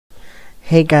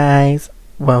Hey guys,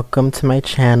 welcome to my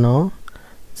channel.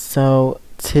 So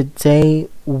today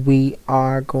we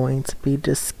are going to be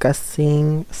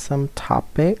discussing some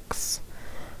topics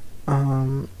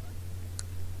as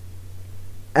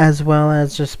well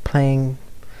as just playing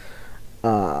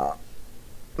Minecraft.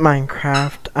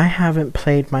 I haven't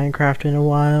played Minecraft in a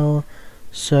while,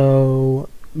 so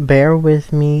bear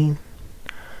with me.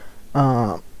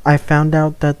 I found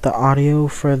out that the audio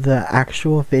for the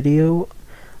actual video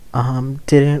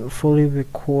didn't fully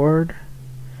record,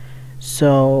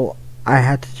 so I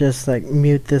had to just like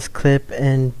mute this clip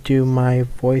and do my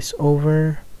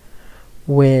voiceover,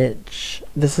 which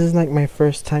this is like my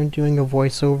first time doing a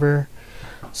voiceover,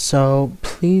 so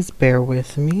please bear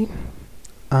with me.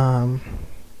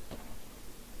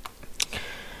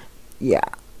 Yeah,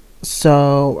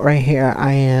 so right here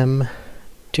I am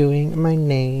doing my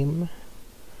name,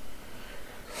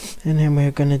 and then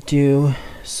we're gonna do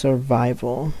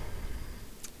survival.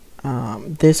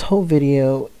 This whole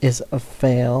video is a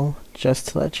fail, just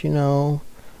to let you know.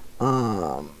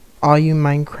 All you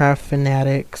Minecraft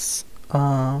fanatics,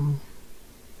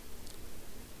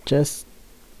 just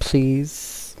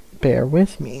please bear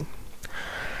with me.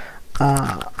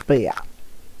 But yeah,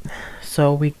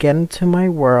 so we get into my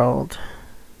world,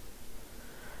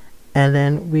 and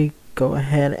then we go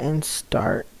ahead and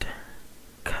start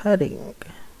cutting.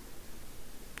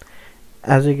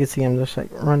 As you can see, I'm just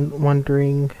like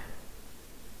wondering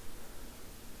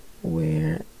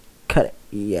where cut it.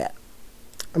 Yeah,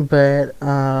 but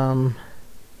the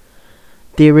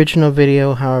original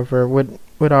video, however, would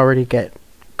already get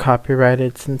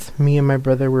copyrighted, since me and my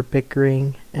brother were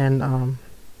bickering and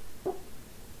we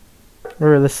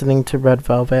were listening to Red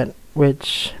Velvet,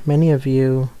 which many of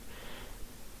you,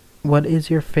 what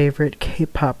is your favorite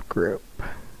K-pop group?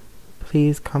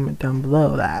 Please comment down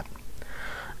below that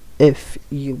if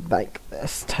you like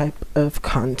this type of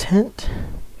content.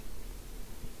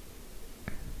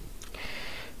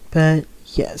 But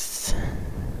yes,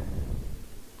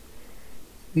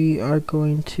 we are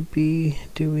going to be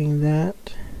doing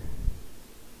that.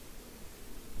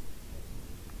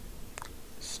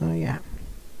 So yeah,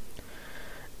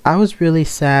 I was really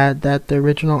sad that the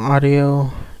original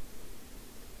audio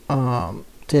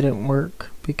didn't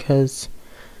work, because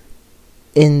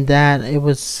in that it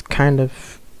was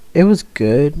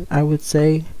good, I would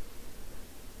say.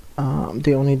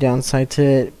 The only downside to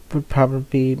it would probably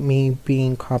be me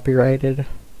being copyrighted,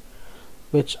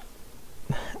 which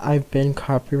I've been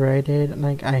copyrighted.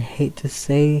 Like, I hate to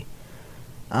say,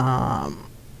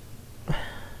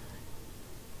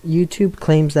 YouTube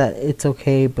claims that it's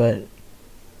okay, but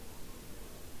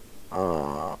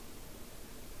I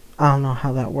don't know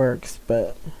how that works.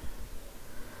 But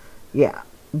yeah,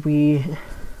 we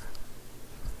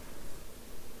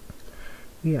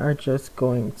are just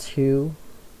going to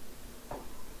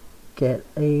get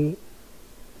a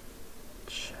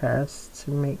chest to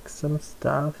make some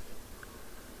stuff.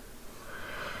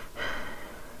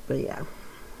 But yeah,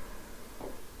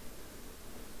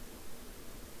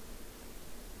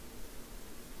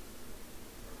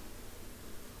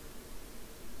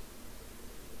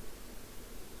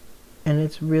 and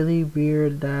it's really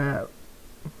weird that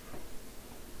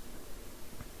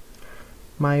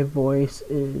my voice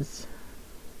would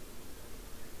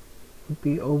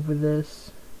be over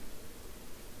this.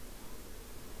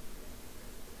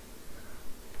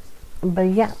 But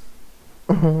yeah.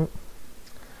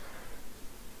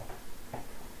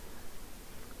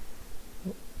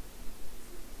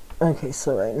 Okay,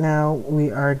 so right now we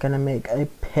are gonna make a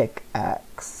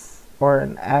pickaxe, or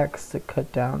an axe to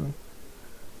cut down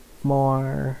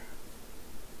more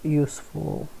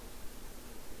useful,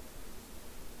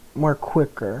 more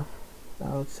quicker,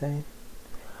 I would say.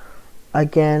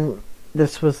 Again,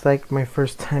 this was like my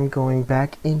first time going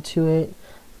back into it,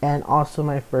 and also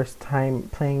my first time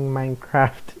playing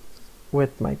Minecraft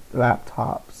with my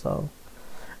laptop, so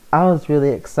I was really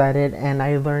excited, and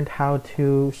I learned how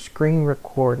to screen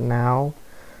record now,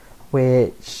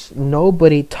 which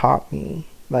nobody taught me.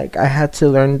 Like, I had to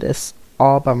learn this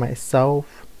all by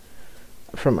myself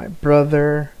from my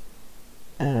brother,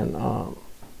 and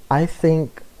I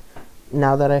think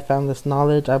now that I found this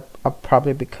knowledge, I'll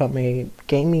probably become a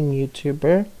gaming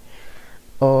YouTuber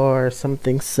or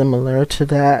something similar to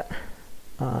that,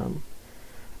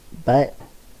 but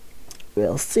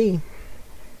we'll see.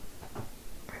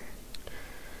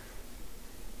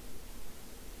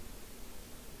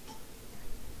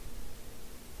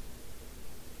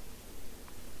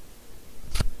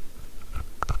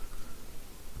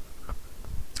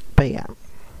 But yeah,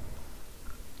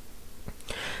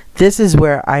 this is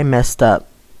where I messed up.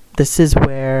 This is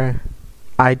where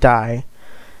I die.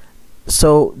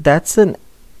 So that's an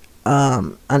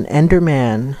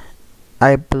Enderman,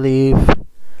 I believe.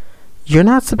 You're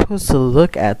not supposed to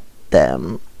look at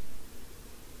them.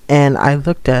 And I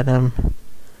looked at him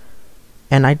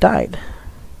and I died.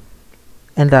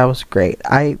 And that was great.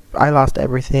 I lost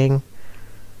everything.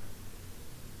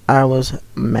 I was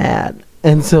mad.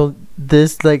 And so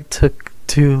this like took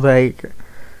to like,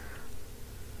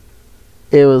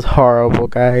 it was horrible,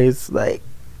 guys. Like,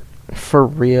 for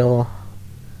real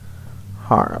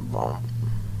horrible.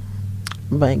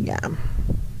 But yeah.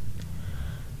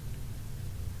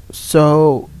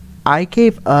 So I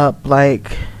gave up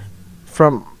like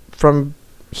from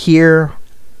here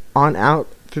on out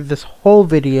through this whole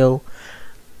video.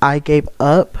 I gave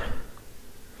up.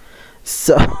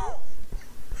 So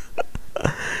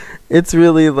it's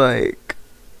really like,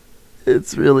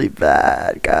 it's really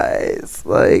bad, guys.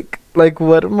 Like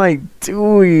what am I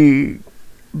doing?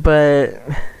 But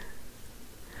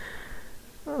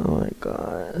oh my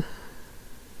god.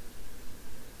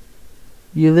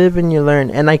 You live and you learn,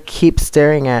 and I keep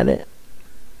staring at it.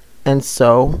 And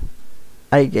so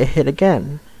I get hit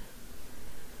again.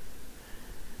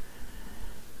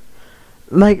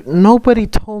 Like nobody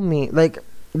told me, like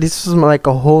this was like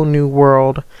a whole new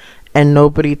world, and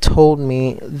nobody told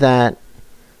me that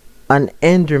an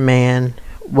Enderman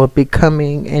would be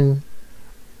coming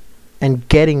and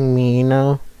getting me, you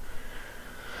know.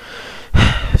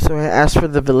 So I asked for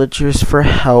the villagers for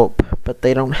help, but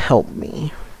they don't help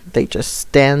me. They just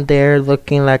stand there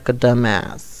looking like a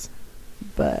dumbass.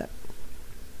 But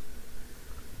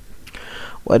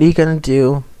what are you gonna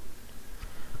do?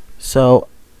 So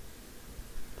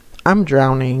I'm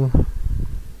drowning.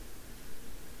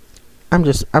 I'm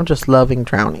just loving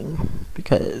drowning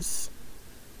because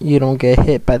you don't get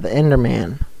hit by the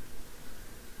Enderman.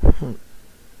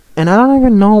 And I don't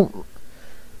even know,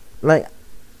 like,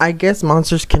 I guess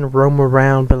monsters can roam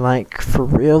around, but like for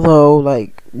real though,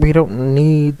 like we don't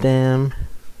need them.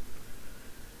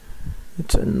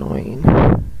 It's annoying.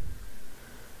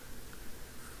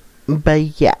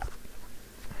 But yeah.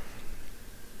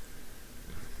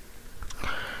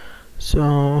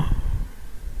 So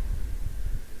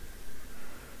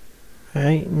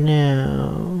right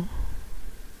now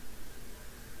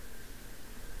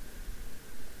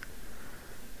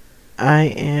I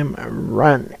am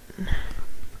running.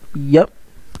 Yep.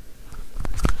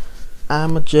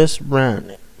 I'ma just run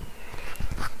it.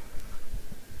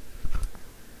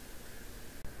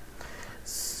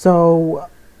 So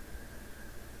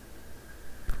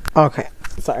okay,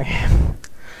 sorry.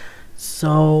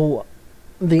 So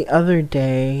the other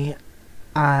day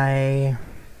I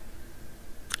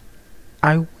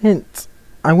went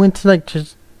to like,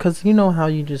 just cuz you know how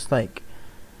you just like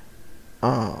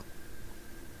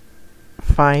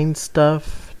find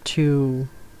stuff to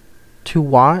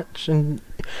watch, and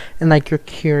like you're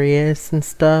curious and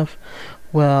stuff.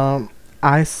 Well,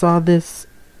 I saw this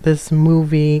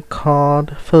movie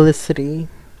called Felicity,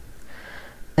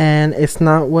 and it's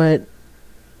not what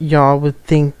y'all would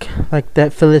think, like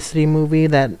that Felicity movie,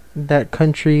 that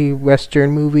country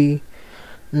western movie.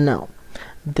 No,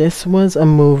 this was a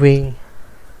movie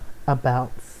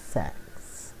about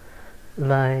sex.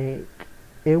 Like,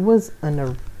 it was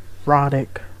an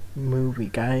erotic movie,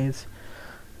 guys.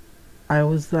 I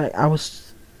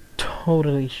was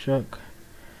totally shook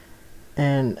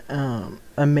and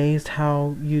amazed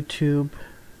how YouTube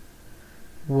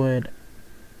would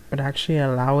actually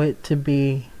allow it to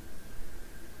be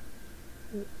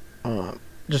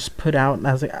just put out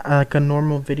as like a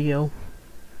normal video.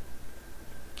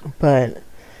 But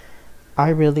I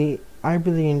really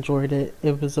enjoyed it.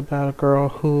 It was about a girl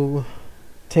who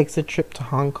takes a trip to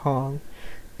Hong Kong,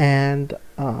 and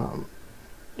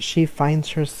she finds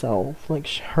herself, like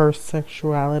her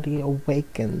sexuality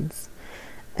awakens,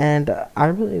 and I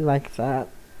really liked that.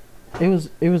 It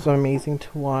was amazing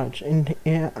to watch, and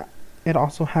it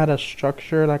also had a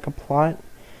structure, like a plot,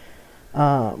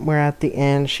 where at the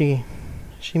end she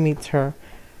meets her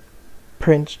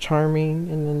Prince Charming,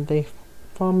 and then they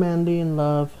fall madly in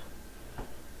love.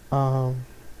 I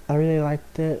really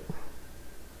liked it.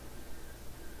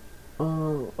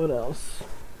 What else?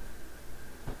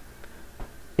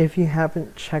 If you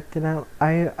haven't checked it out,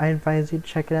 I advise you to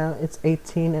check it out. It's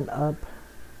 18 and up,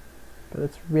 but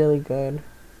it's really good.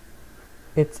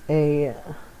 It's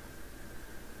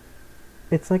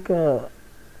like a,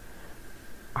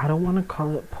 I don't want to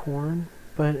call it porn,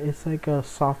 but it's like a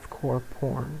softcore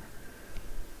porn.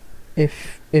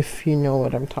 If you know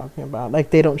what I'm talking about.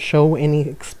 Like, they don't show any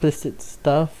explicit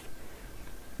stuff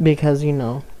because, you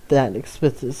know, that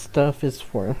explicit stuff is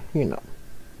for, you know,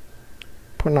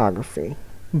 pornography.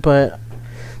 But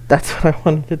that's what I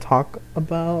wanted to talk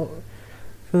about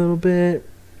for a little bit.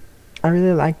 I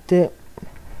really liked it.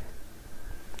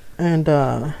 And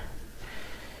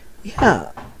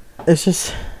yeah, it's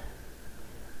just,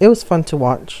 it was fun to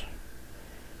watch.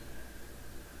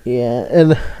 Yeah,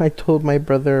 and I told my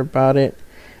brother about it,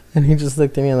 and he just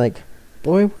looked at me like,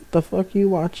 "Boy, what the fuck are you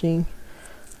watching?"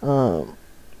 Um,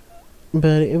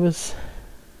 but it was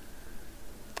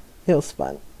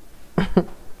fun.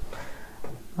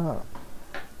 uh,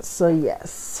 so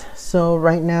yes, so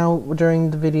right now during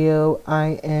the video,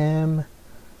 I am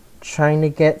trying to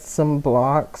get some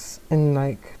blocks and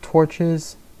like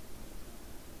torches,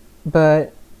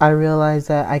 but I realized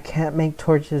that I can't make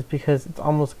torches because it's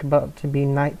almost about to be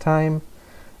nighttime,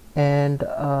 and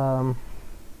I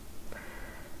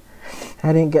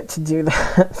didn't get to do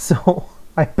that. So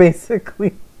I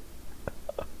basically,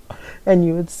 and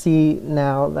you would see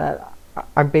now that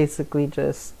I basically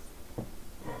just,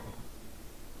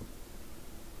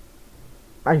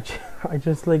 I, I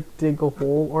just like dig a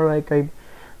hole, or like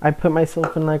I put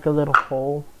myself in like a little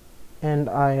hole, and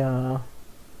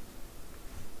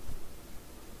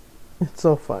it's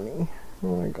so funny.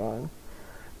 Oh my god.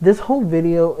 This whole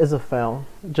video is a fail,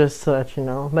 just to let you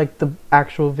know. Like, the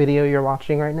actual video you're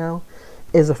watching right now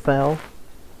is a fail.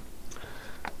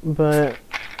 But,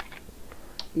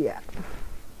 yeah.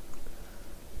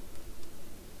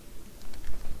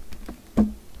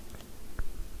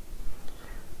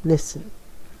 Listen.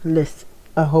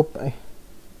 I hope I...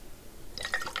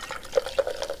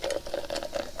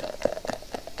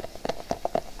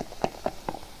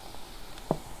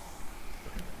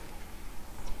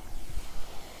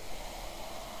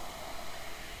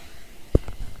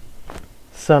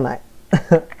 So nice.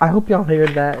 I hope y'all hear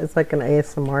that. It's like an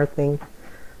ASMR thing.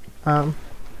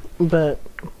 But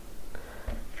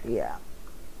yeah,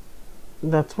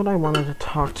 that's what I wanted to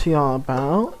talk to y'all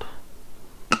about.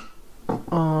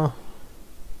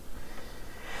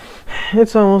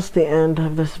 It's almost the end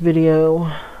of this video.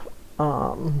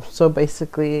 So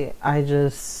basically, I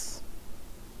just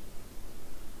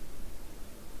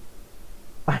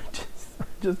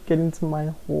get into my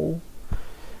hole.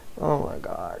 Oh my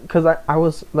god. Because I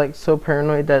was like so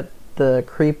paranoid that the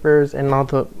creepers and all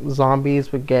the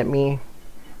zombies would get me.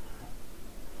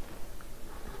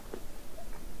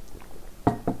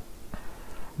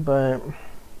 But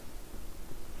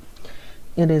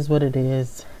it is what it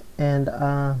is. And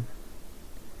let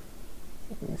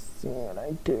me see what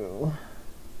I do.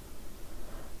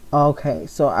 Okay,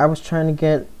 so I was trying to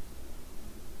get,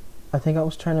 I think I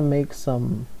was trying to make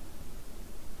some,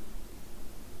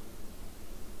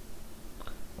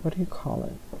 what do you call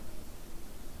it?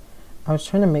 I was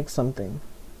trying to make something.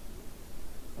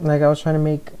 Like, I was trying to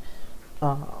make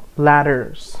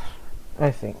ladders,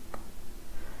 I think.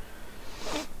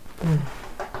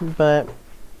 But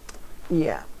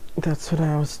yeah, that's what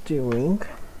I was doing.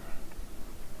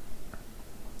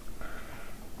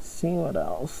 Let's see what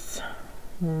else.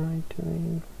 What am I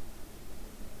doing?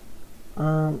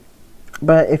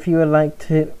 But if you would like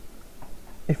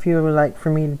for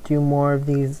me to do more of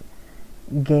these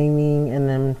gaming and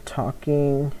then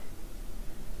talking,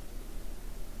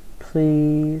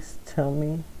 please tell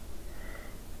me.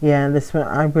 Yeah, this one,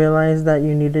 I realized that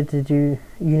you needed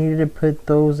to put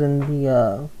those in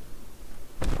the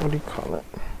what do you call it?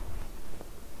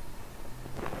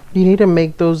 You need to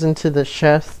make those into the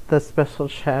chest, the special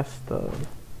chest, the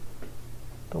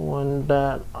one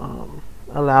that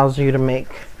allows you to make.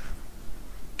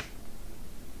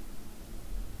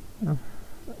 It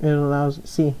allows,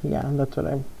 see, yeah, that's what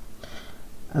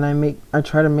I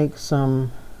try to make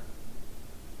some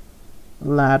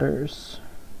ladders.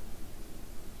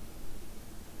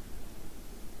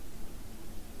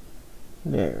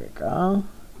 There we go.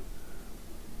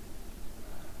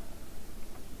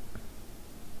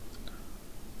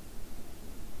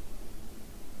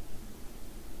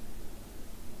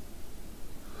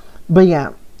 But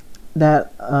yeah,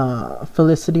 that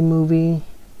Felicity movie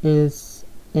is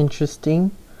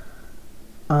interesting.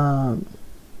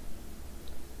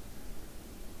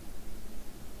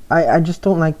 I just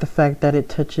don't like the fact that it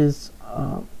touches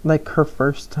like her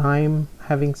first time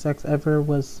having sex ever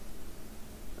was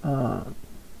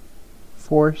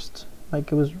forced.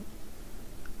 Like,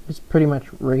 it's pretty much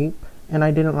rape, and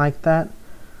I didn't like that.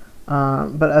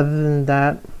 But other than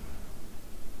that,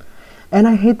 and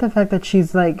I hate the fact that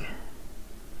she's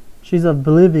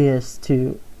oblivious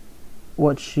to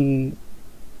what she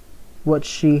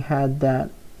had that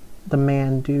the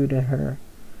man do to her,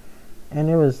 and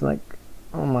it was like,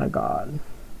 oh my god.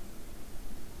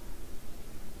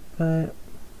 But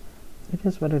it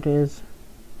is what it is.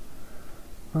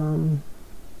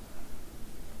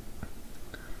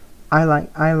 I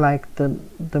like the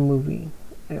movie.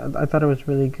 I thought it was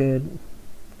really good.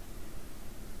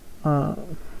 But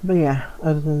yeah,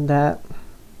 other than that,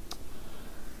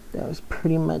 that was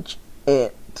pretty much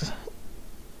it.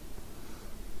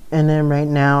 And then right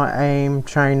now I'm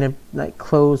trying to like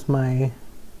close my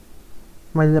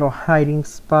little hiding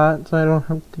spot so I don't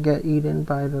have to get eaten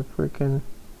by the freaking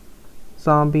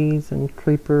zombies and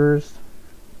creepers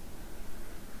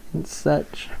and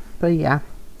such. But yeah,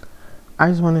 I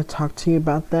just want to talk to you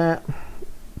about that.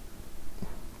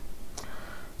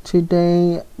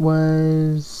 Today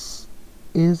is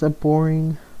a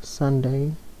boring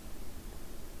Sunday.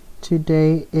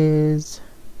 Today is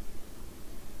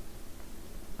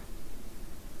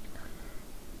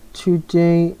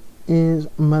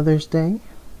Mother's Day.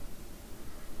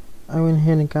 I went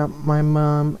ahead and got my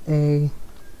mom a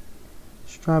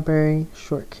strawberry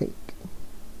shortcake.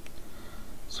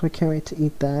 So I can't wait to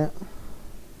eat that.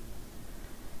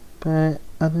 But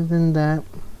other than that,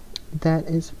 that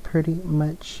is pretty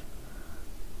much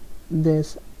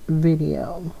this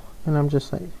video. And I'm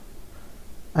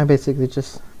basically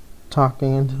just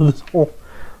talking until this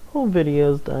whole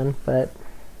video is done. But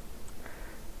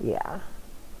yeah,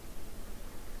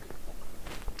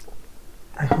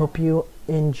 I hope you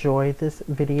enjoy this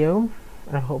video.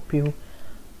 I hope you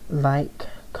like,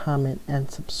 comment, and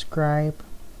subscribe.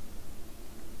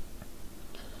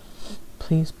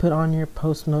 Please put on your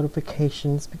post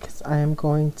notifications because I am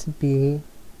going to be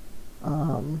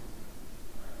I'm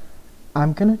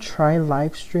gonna try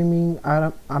live streaming.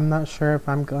 I'm not sure if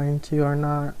I'm going to or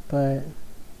not, but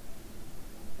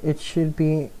it should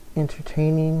be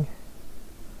entertaining.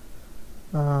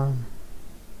 But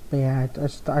yeah, I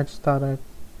just thought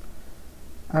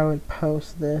I would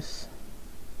post this.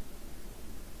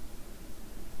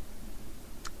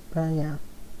 But yeah.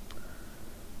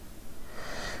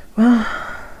 Well,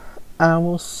 I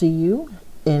will see you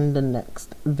in the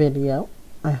next video.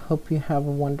 I hope you have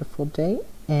a wonderful day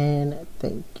and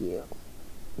thank you.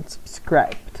 And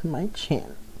subscribe to my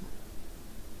channel.